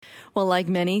Well, like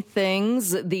many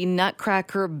things, the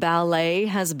Nutcracker Ballet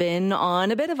has been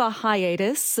on a bit of a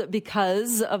hiatus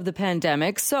because of the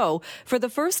pandemic. So, for the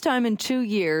first time in 2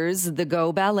 years, the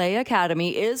Goh Ballet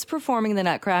Academy is performing the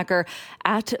Nutcracker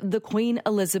at the Queen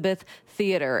Elizabeth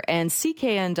Theatre. And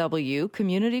CKNW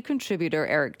community contributor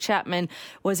Eric Chapman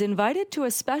was invited to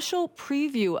a special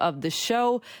preview of the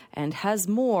show and has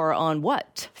more on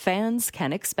what fans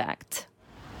can expect.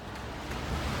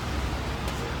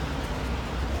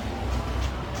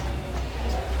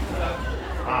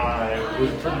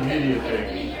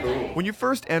 When you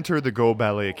first enter the Goh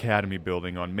Ballet Academy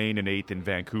building on Main and 8th in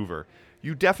Vancouver,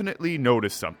 you definitely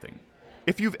notice something.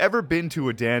 If you've ever been to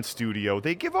a dance studio,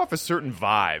 they give off a certain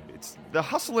vibe. The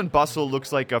hustle and bustle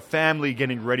looks like a family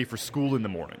getting ready for school in the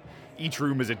morning. Each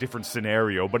room is a different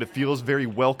scenario, but it feels very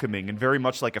welcoming and very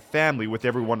much like a family with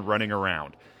everyone running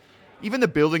around. Even the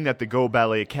building that the Goh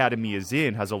Ballet Academy is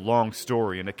in has a long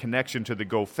story and a connection to the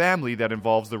Goh family that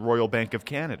involves the Royal Bank of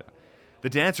Canada. The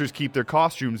dancers keep their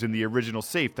costumes in the original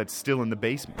safe that's still in the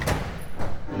basement.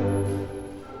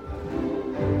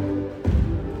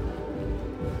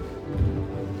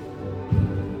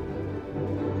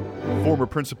 Former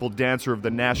principal dancer of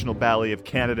the National Ballet of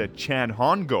Canada,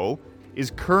 Chan-Hon Goh, is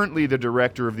currently the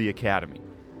director of the academy.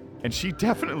 And she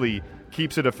definitely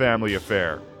keeps it a family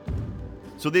affair.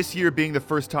 So this year, being the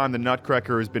first time the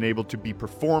Nutcracker has been able to be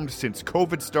performed since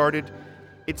COVID started,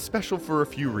 it's special for a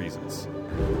few reasons.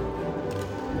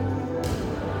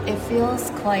 It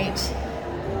feels quite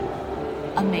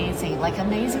amazing. Like,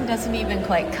 amazing doesn't even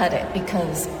quite cut it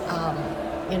because,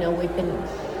 we've been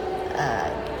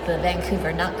the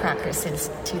Vancouver Nutcracker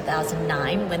since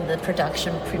 2009 when the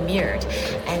production premiered.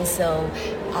 And so,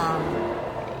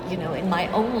 in my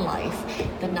own life,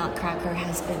 the Nutcracker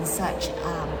has been such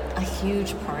a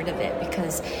huge part of it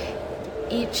because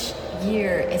each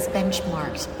year is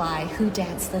benchmarked by who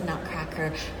danced the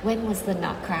Nutcracker, when was the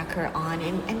Nutcracker on,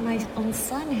 and my own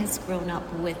son has grown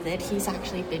up with it. He's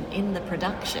actually been in the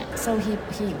production. So he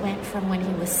went from when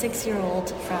he was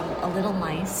 6-year-old from A Little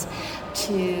Mice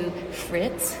to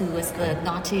Fritz, who was the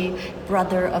naughty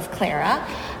brother of Clara,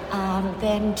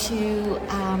 then to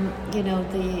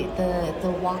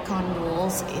the walk-on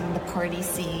rules in the party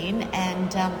scene,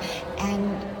 and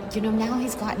now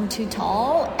he's gotten too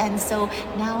tall, and so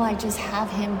now I just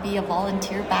have him be a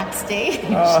volunteer backstage.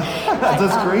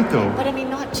 That's great, though. But I mean,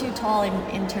 not too tall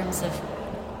in terms of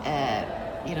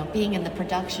being in the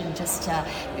production, just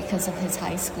because of his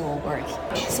high school work.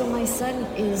 So my son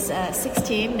is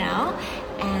 16 now,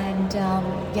 and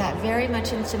very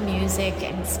much into music,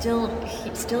 and he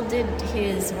still did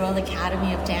his Royal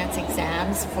Academy of Dance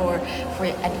exams for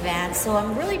advanced. So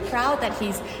I'm really proud that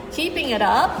he's keeping it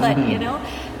up, but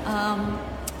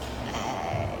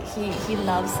he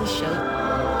loves the show.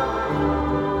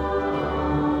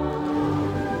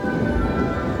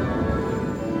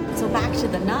 So back to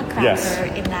the Nutcracker,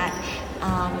 yes. In that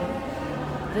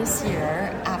this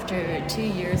year, after 2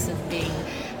 years of being,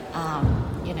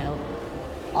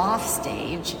 off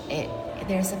stage,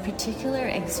 there's a particular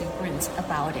exuberance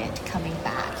about it coming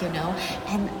back, and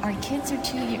our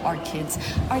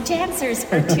dancers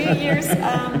are 2 years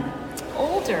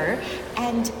older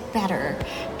and better,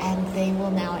 and they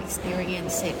will now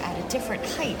experience it at a different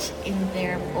height in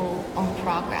their own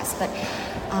progress. But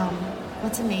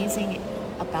what's amazing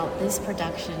about this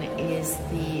production is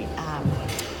the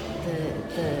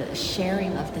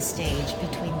sharing of the stage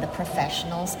between the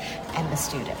professionals and the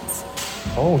students.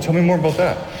 Oh, tell me more about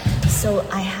that. So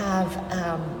I have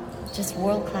just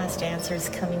world-class dancers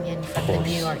coming in from the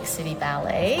New York City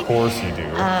Ballet. Of course you do.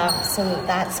 So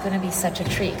that's going to be such a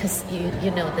treat because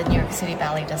the New York City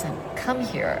Ballet doesn't come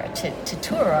here to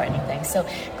tour or anything. So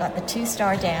I've got the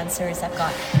 2-star dancers. I've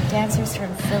got dancers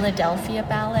from Philadelphia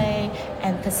Ballet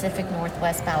and Pacific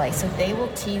Northwest Ballet. So they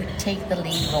will take the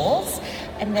lead roles.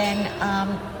 And then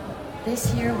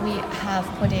this year we have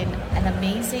put in an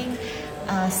amazing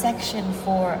section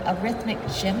for a rhythmic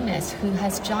gymnast who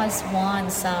has just won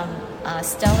some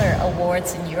stellar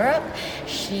awards in Europe.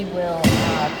 She will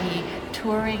be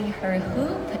touring her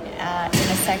hoop in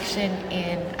a section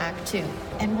in Act 2.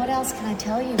 And what else can I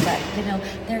tell you? But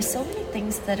there are so many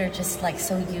things that are just like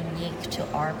so unique to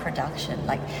our production,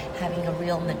 like having a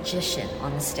real magician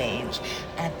on stage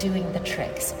doing the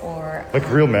tricks, or like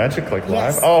real magic, like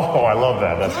yes. live. Oh, I love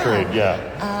that. That's great. Yeah.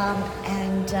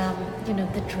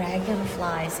 The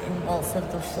dragonflies in Waltz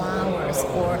of the Flowers,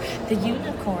 or the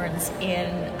unicorns in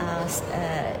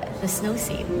the snow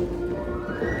scene.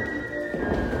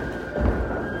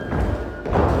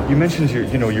 You mentioned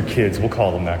your kids. We'll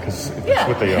call them that because that's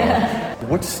what they are.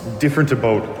 What's different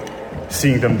about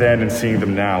seeing them then and seeing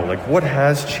them now? Like, what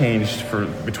has changed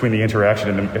between the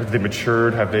interaction, and have they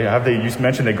matured? Have they? You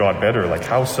mentioned they got better. Like,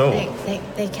 how so?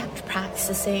 They kept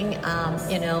practicing.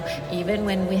 Even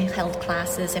when we held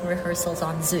classes and rehearsals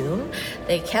on Zoom,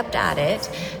 they kept at it,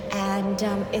 and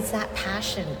it's that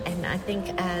passion. And I think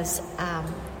as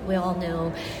we all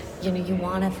know, you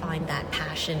want to find that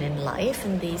passion in life,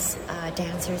 and these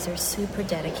dancers are super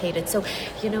dedicated. So,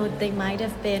 they might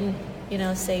have been,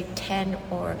 say 10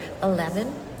 or 11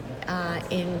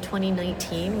 in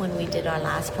 2019 when we did our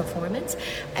last performance,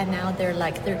 and now they're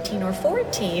like 13 or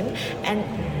 14,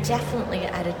 and definitely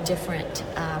at a different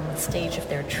stage of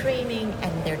their training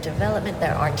and their development,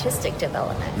 their artistic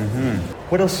development. Mm-hmm.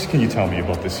 What else can you tell me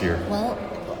about this year? Well,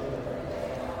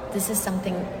 this is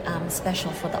something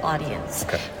special for the audience,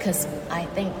 because I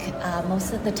think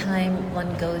most of the time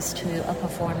one goes to a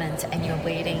performance and you're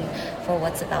waiting for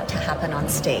what's about to happen on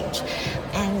stage.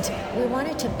 And we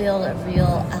wanted to build a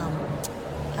real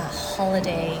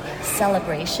holiday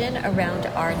celebration around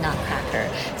our Nutcracker.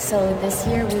 So this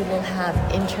year we will have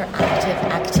interactive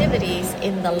activities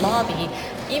in the lobby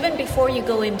even before you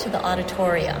go into the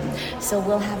auditorium. So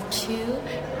we'll have 2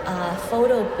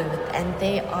 photo booths, and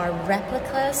they are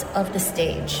replicas of the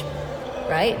stage,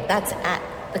 right? That's at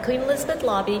the Queen Elizabeth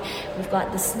lobby. We've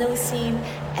got the snow scene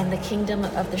and the Kingdom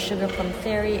of the Sugar Plum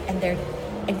Fairy, and they're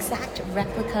exact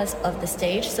replicas of the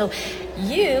stage. So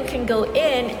you can go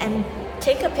in and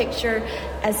take a picture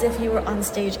as if you were on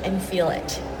stage and feel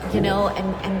it,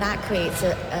 and that creates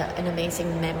an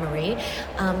amazing memory.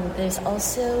 There's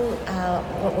also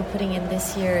what we're putting in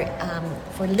this year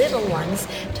for little ones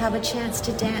to have a chance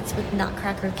to dance with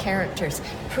Nutcracker characters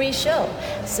pre-show,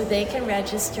 so they can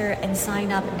register and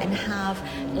sign up and have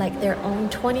like their own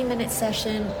 20-minute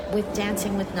session with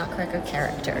dancing with Nutcracker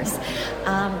characters.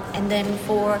 And then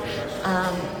for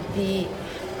the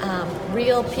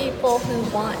real people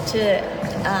who want to,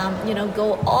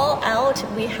 go all out,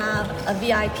 we have a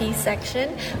VIP section,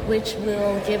 which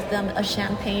will give them a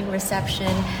champagne reception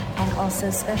and also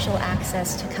special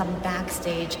access to come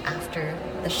backstage after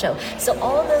the show. So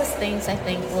all of those things, I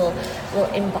think, will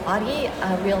embody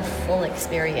a real full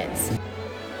experience.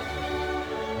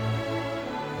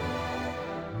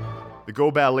 The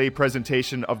Goh Ballet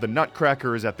presentation of the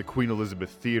Nutcracker is at the Queen Elizabeth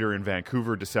Theatre in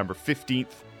Vancouver, December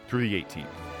 15th through the 18th.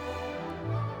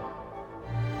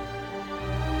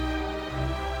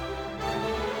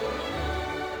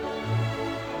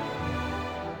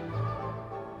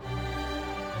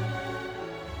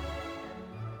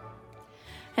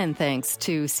 And thanks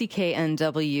to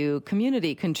CKNW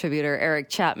community contributor Eric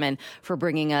Chapman for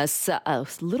bringing us a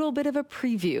little bit of a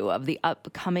preview of the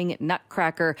upcoming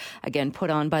Nutcracker, again put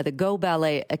on by the Goh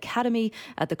Ballet Academy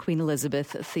at the Queen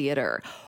Elizabeth Theatre.